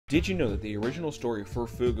Did you know that the original story for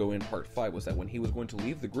Fugo in Part 5 was that when he was going to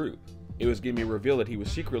leave the group, it was going to be revealed that he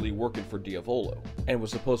was secretly working for Diavolo, and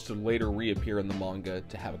was supposed to later reappear in the manga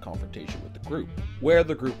to have a confrontation with the group, where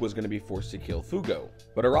the group was going to be forced to kill Fugo.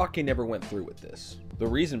 But Araki never went through with this. The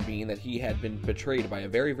reason being that he had been betrayed by a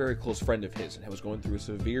very, very close friend of his and was going through a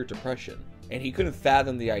severe depression, and he couldn't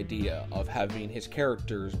fathom the idea of having his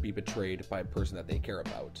characters be betrayed by a person that they care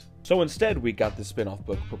about. So instead, we got the spin-off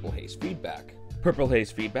book Purple Haze Feedback. Purple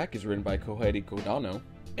Haze Feedback is written by Kohei Kodano,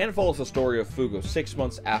 and follows the story of Fugo 6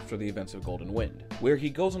 months after the events of Golden Wind, where he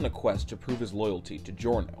goes on a quest to prove his loyalty to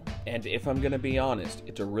Giorno. And if I'm gonna be honest,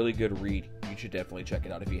 it's a really good read. You should definitely check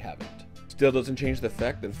it out if you haven't. Still doesn't change the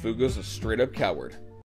fact that Fugo's a straight up coward.